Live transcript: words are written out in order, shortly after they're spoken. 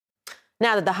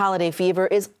Now that the holiday fever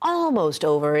is almost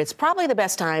over, it's probably the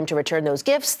best time to return those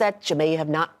gifts that you may have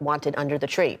not wanted under the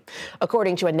tree.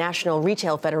 According to a National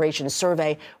Retail Federation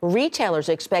survey, retailers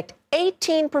expect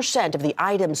 18% of the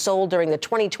items sold during the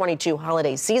 2022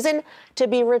 holiday season to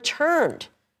be returned.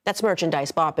 That's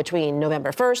merchandise bought between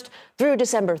November 1st through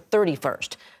December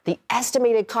 31st. The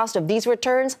estimated cost of these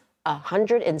returns,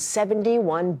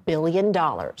 $171 billion.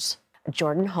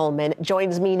 Jordan Holman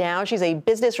joins me now. She's a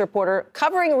business reporter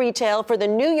covering retail for the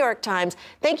New York Times.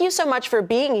 Thank you so much for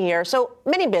being here. So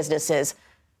many businesses,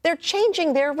 they're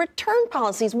changing their return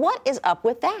policies. What is up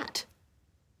with that?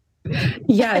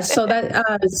 Yes, so that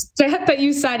stat that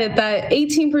you cited, that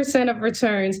 18% of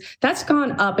returns, that's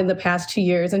gone up in the past 2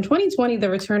 years. In 2020,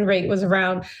 the return rate was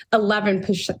around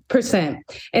 11%.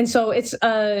 And so it's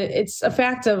a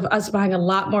fact of us buying a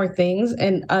lot more things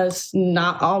and us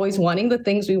not always wanting the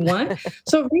things we want.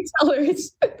 So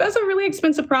retailers, that's a really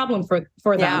expensive problem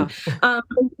for them. Yeah.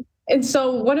 And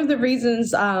so one of the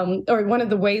reasons, or one of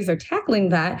the ways they're tackling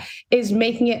that is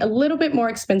making it a little bit more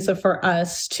expensive for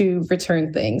us to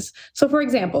return things. So, for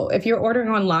example, if you're ordering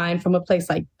online from a place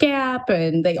like Gap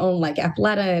and they own like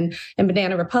Athleta and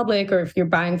Banana Republic, or if you're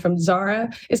buying from Zara,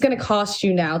 it's going to cost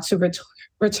you now to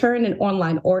return an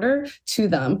online order to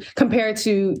them compared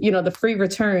to, the free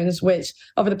returns, which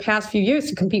over the past few years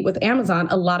to compete with Amazon,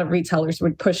 a lot of retailers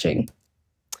were pushing.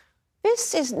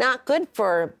 This is not good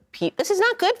for people. This is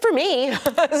not good for me.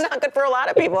 It's not good for a lot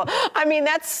of people. I mean,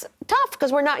 that's tough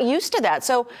because we're not used to that.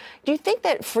 So do you think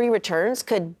that free returns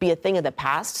could be a thing of the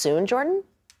past soon, Jordan?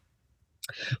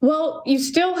 Well, you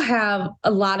still have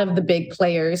a lot of the big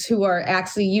players who are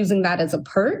actually using that as a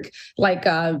perk, like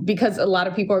because a lot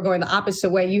of people are going the opposite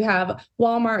way. You have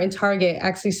Walmart and Target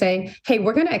actually saying, hey,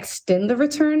 we're going to extend the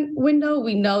return window.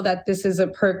 We know that this is a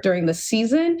perk during the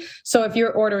season. So if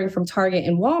you're ordering from Target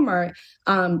and Walmart,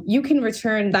 you can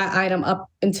return that item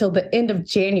up until the end of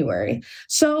January.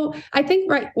 So I think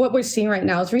what we're seeing right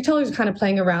now is retailers kind of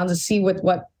playing around to see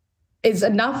what is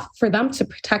enough for them to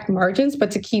protect margins,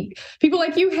 but to keep people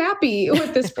like you happy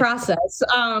with this process.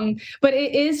 But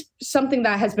it is something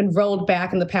that has been rolled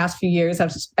back in the past few years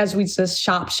as we just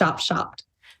shopped.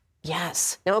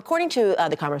 Yes. Now, according to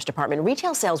the Commerce Department,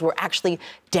 retail sales were actually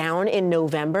down in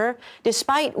November,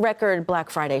 despite record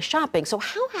Black Friday shopping. So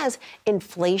how has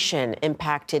inflation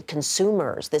impacted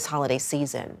consumers this holiday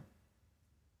season?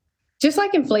 Just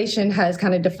like inflation has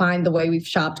kind of defined the way we've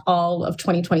shopped all of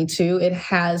 2022, it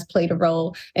has played a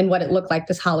role in what it looked like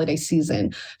this holiday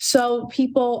season. So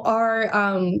people are,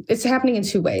 it's happening in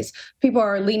two ways. People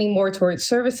are leaning more towards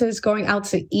services, going out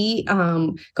to eat,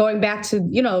 going back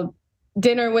to,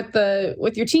 dinner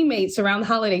with your teammates around the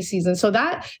holiday season. So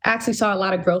that actually saw a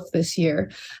lot of growth this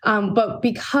year. But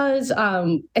because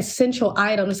essential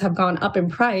items have gone up in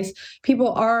price,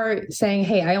 people are saying,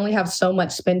 hey, I only have so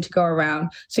much spend to go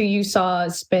around. So you saw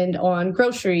spend on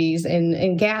groceries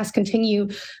and gas continue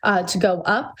to go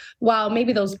up, while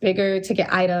maybe those bigger ticket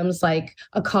items like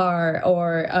a car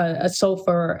or a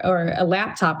sofa or a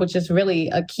laptop, which is really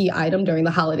a key item during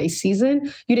the holiday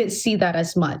season, you didn't see that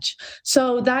as much.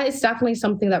 So that is definitely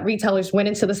something that retailers went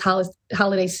into this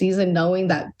holiday season knowing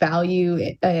that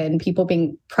value and people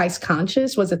being price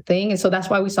conscious was a thing. And so that's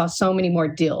why we saw so many more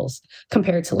deals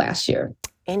compared to last year.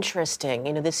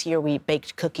 Interesting. This year we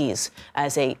baked cookies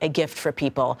as a gift for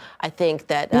people. I think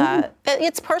that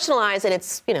it's personalized and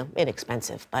it's,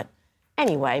 inexpensive. But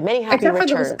anyway, many happy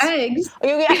returns. Except for those eggs.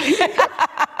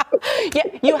 Yeah,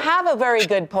 you have a very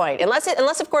good point.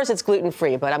 Unless of course, it's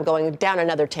gluten-free, but I'm going down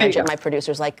another tangent. My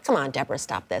producer's like, come on, Deborah,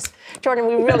 stop this. Jordan,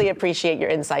 we really appreciate your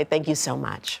insight. Thank you so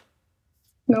much.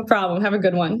 No problem. Have a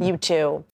good one. You too.